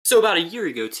So about a year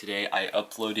ago today, I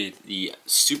uploaded the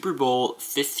Super Bowl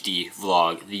 50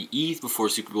 vlog, the eve before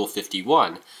Super Bowl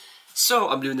 51. So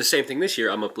I'm doing the same thing this year.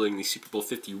 I'm uploading the Super Bowl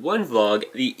 51 vlog,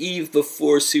 the eve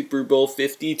before Super Bowl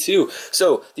 52.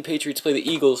 So the Patriots play the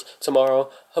Eagles tomorrow.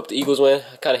 Hope the Eagles win.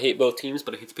 I kind of hate both teams,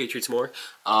 but I hate the Patriots more.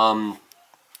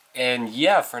 And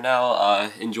yeah, for now,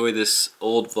 enjoy this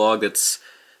old vlog that's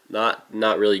not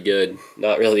really good.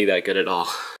 Not really that good at all.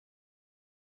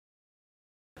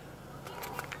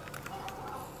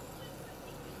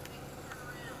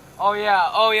 Oh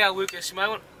yeah, Lucas, you might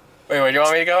want... Wait, do you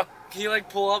want me to go? Can you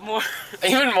like pull up more?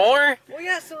 Even more? Well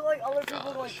yeah, so like other people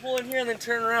can like pull in here and then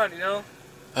turn around, you know?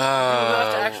 People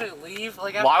have to actually leave,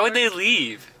 like afterwards. Why would they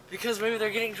leave? Because maybe they're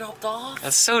getting dropped off.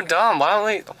 That's so dumb.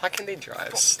 Why can't they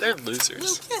drive? They're losers.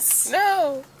 Lucas!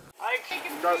 No! I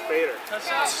can Darth Vader.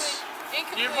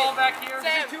 Your ball back here.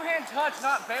 It's a two-hand touch,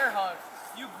 not bear hug.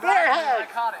 You grabbed it and I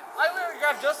caught it. I literally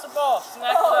grabbed just the ball,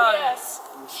 snatched it out. Yes.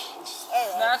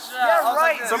 Snatched it out. Yeah,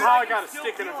 right. Like Somehow I got a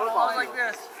stick in a football. I was like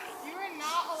this.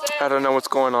 I don't know what's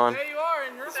going on. There you are,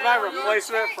 and This is my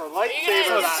replacement for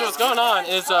lightsaber. So what's going on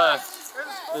is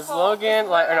Logan,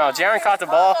 Jaren caught the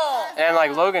ball and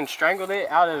like Logan strangled it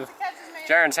out of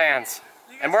Jaren's hands.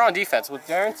 And we're on defense with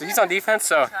Jaren, so he's on defense,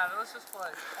 so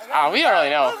we don't really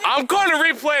know. I'm going to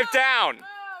replay it down.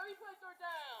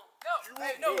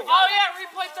 No. Oh yeah,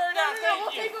 replay third down.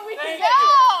 Thank you.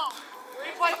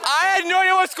 I had no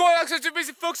idea what's going on, so too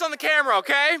busy focused on the camera,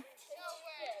 okay?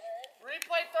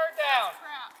 Replay third down.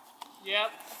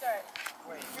 Yep. Sorry.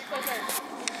 Wait. Replay third.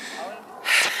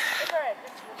 It's alright.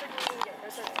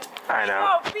 I know.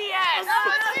 Oh, BS!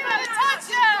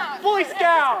 Touchdown! Voice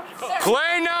down.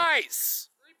 Play nice.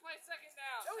 Replay second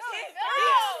down.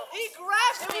 He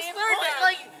grabbed me and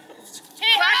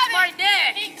cracked my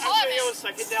neck. He caught it. It was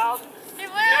second down. He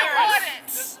literally caught it.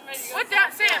 What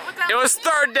down, Sam? What down? It was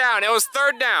third down. It was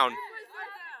third down.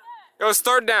 It was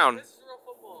third down. This is real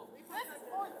football.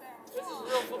 This is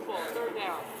real football. Third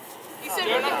down. He said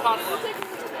They're not caught it.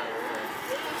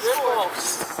 Real ball.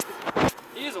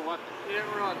 He is a weapon. He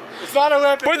didn't run. It's not a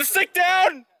weapon. Put the stick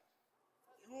down.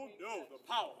 You won't know the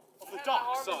power of the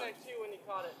dark side. When he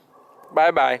caught it.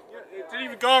 Bye-bye. It didn't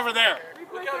even go over there.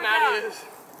 Look how mad he is.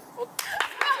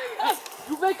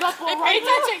 You make up for it. Pay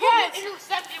attention again. You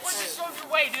accept it when it goes your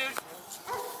way, dude.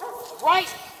 Right.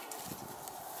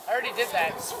 I already did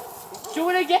that. Do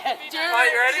it again. Dude,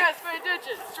 Alright, you ready? Yes, pay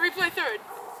attention. It's replay third.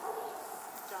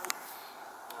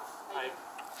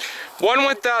 1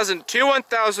 1,000, 2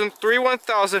 1,000, 3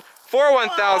 1,000, 4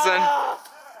 1,000.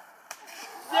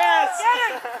 Yes!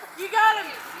 Get him! You got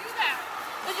him!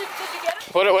 Did you get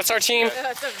him? What's our team?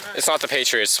 It's not the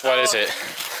Patriots. What is it?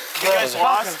 You guys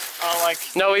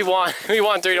lost? No, we won. We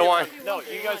won 3-1. No,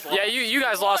 you guys lost. Yeah, you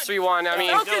guys lost 3-1. I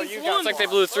mean, it's like they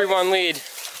blew a 3-1 lead.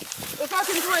 The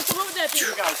Falcons won, so what would that be?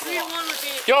 3-1 would be...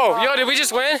 Yo, did we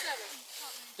just win?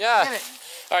 Yeah.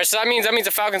 All right, so that means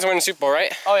the Falcons win the Super Bowl,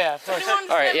 right? Oh yeah, of course.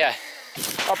 All right, yeah.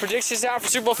 Our predictions now for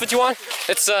Super Bowl 51.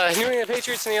 It's New England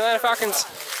Patriots and the Atlanta Falcons.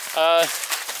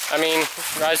 I mean,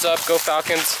 rise up, go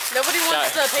Falcons. Nobody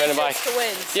wants the Patriots to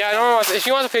win. Yeah, I don't want. If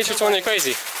you want the Patriots to win, you're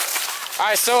crazy. All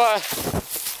right, so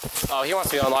oh, he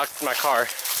wants me to unlock my car.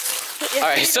 All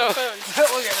right, so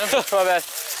my bad.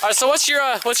 All right, so what's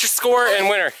your score and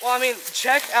winner? Well, I mean,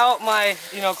 check out my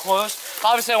clothes.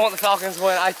 Obviously, I want the Falcons to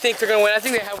win. I think they're gonna win. I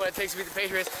think they have what it takes to beat the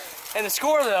Patriots. And the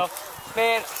score, though,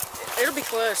 man, It'll be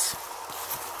close.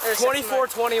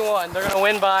 24-21. They're gonna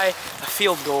win by a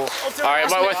field goal. All right,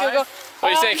 what do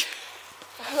you think?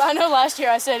 I know last year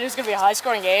I said it was going to be a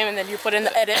high-scoring game, and then you put in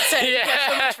the edits, and Yeah.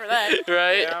 so much for that.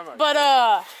 Right. But,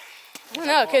 I don't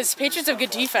know, because Patriots have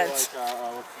good defense,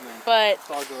 but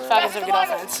Falcons have good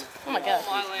offense. Oh my god.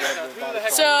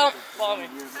 So, I'm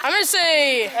going to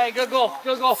say... Hey, good goal.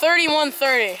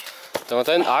 31-30.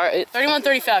 Jonathan, all right.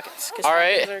 31-30 Falcons. All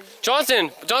right. Johnson,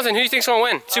 who do you think's going to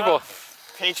win Super Bowl?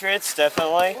 Patriots,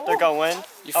 definitely. They're gonna win.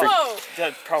 Whoa!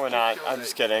 Probably not. I'm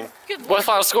just kidding. What's the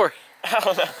final score? I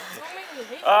don't know.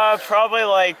 Probably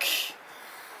like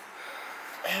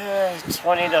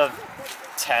 20-10.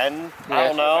 I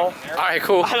don't know. All right,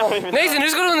 cool. I don't even Nathan, know.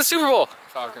 who's going to win the Super Bowl?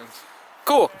 Falcons.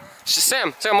 Cool.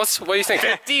 Sam, what do you think?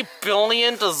 50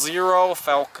 billion to 0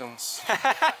 Falcons.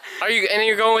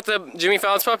 You're going with the Jimmy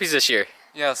Fallon's puppies this year?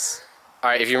 Yes. All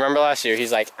right, if you remember last year,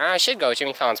 he's like, I should go with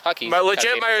Jimmy Fallon's puppies.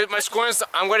 My score is,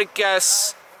 I'm going to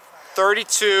guess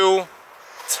 32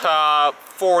 to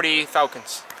 40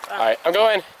 Falcons. All right, I'm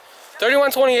going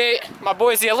 31-28. My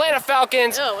boys, the Atlanta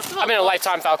Falcons. Yo, what's I've been a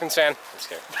lifetime Falcons fan. I'm just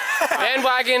kidding.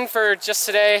 Bandwagon for just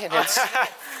today. And it's,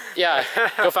 yeah,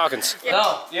 go Falcons.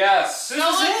 No. Yes. Don't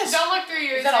look through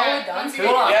yours. Is that all we've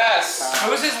done? Yes.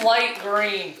 Who's his light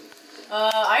green?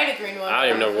 I had a green one. I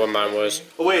don't even know what mine was.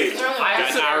 Wait.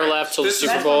 Got an hour left till the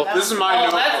Super Bowl. This is my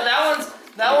new.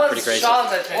 That Pretty one's crazy.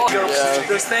 Sean's, I think. Yeah.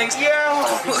 Those things? Yeah.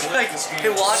 Like, he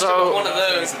watched So- one of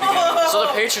those. So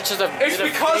the Patriots did a, It's did a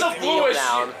because fake of kneel Lewis.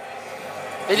 down.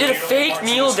 They did a fake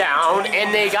kneel down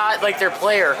and they got like their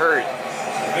player hurt.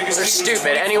 They're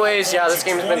stupid. Anyways, yeah, this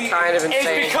game's been kind of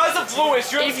insane. It's because of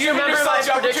Lewis. If you remember my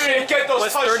prediction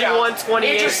was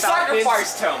 31-28 just Falcons.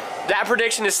 sacrificed him. That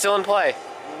prediction is still in play.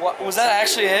 What, was that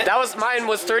actually it? That was mine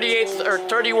was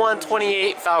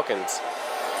 31-28 Falcons.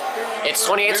 It's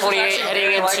 28-28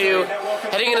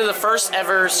 heading into the first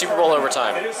ever Super Bowl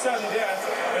overtime.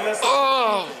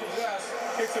 Oh.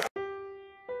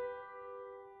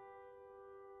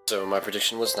 So my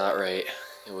prediction was not right.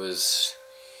 It was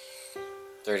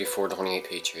 34-28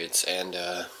 Patriots, and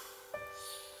yeah,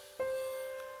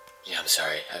 I'm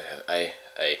sorry. I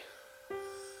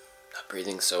not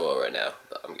breathing so well right now,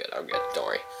 but I'm good. Don't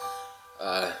worry.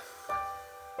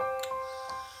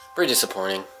 Pretty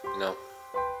disappointing, you know.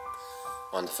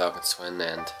 Wanted the Falcons to win,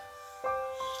 and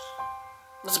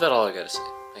that's about all I gotta say.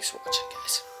 Thanks for watching,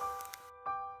 guys.